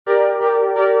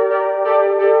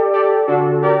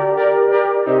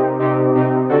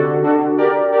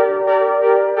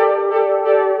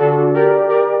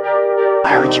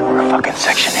think you were a fucking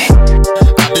Section 8.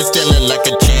 I've been feeling like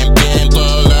a champion,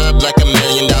 pull up like $1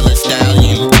 million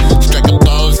stallion. Strike a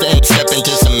pose, then step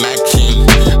into some action.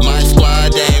 My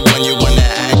squad ain't one you wanna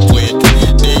act with.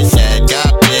 This head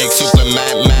got big, super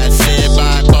massive.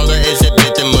 Bipolar is a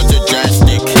bit the most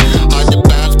drastic. Hard to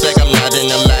bounce back, I'm not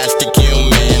an elastic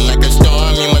human. Like a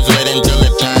storm, you must wait until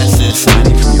it passes.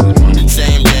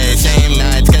 Same day, same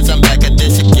nights, guess I'm back at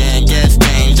this again. Guess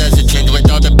change, does it change with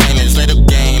all the pain? It's little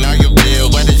gain. Are you real?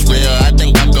 What is real? I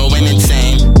think I'm going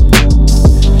insane.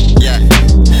 Yeah,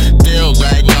 feel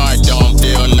right, no I don't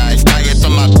feel nice. Tired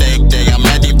from my fake day, I'm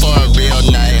ready for a real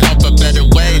night. Hope for better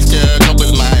ways to cope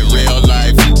with my real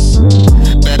life.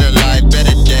 Better life,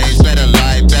 better days, better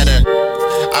life, better.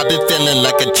 I've been feeling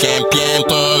like a champion,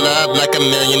 pull up like $1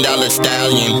 million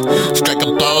stallion. Strike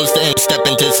a pose, then step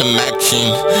into some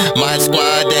action. My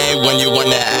squad ain't one you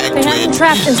wanna act with.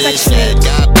 Trapped in This Section 8. head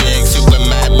got